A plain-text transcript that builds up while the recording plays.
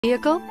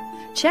Vehicle?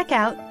 Check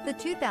out the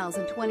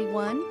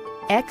 2021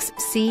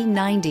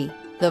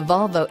 XC90. The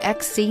Volvo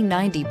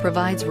XC90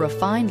 provides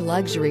refined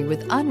luxury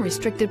with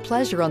unrestricted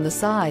pleasure on the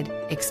side.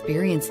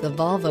 Experience the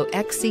Volvo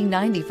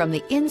XC90 from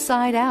the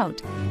inside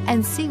out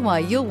and see why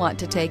you'll want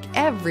to take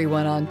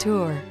everyone on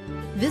tour.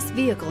 This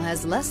vehicle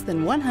has less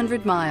than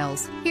 100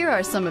 miles. Here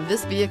are some of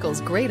this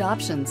vehicle's great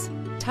options: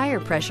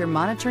 tire pressure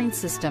monitoring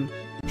system,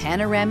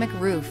 panoramic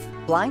roof,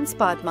 blind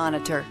spot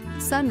monitor,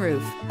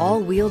 sunroof,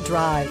 all-wheel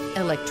drive,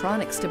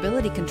 electronic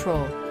stability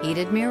control,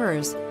 heated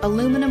mirrors,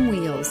 aluminum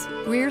wheels,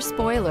 rear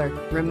spoiler,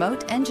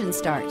 remote engine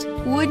start.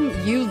 Wouldn't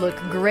you look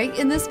great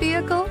in this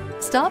vehicle?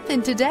 Stop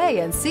in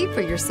today and see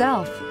for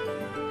yourself.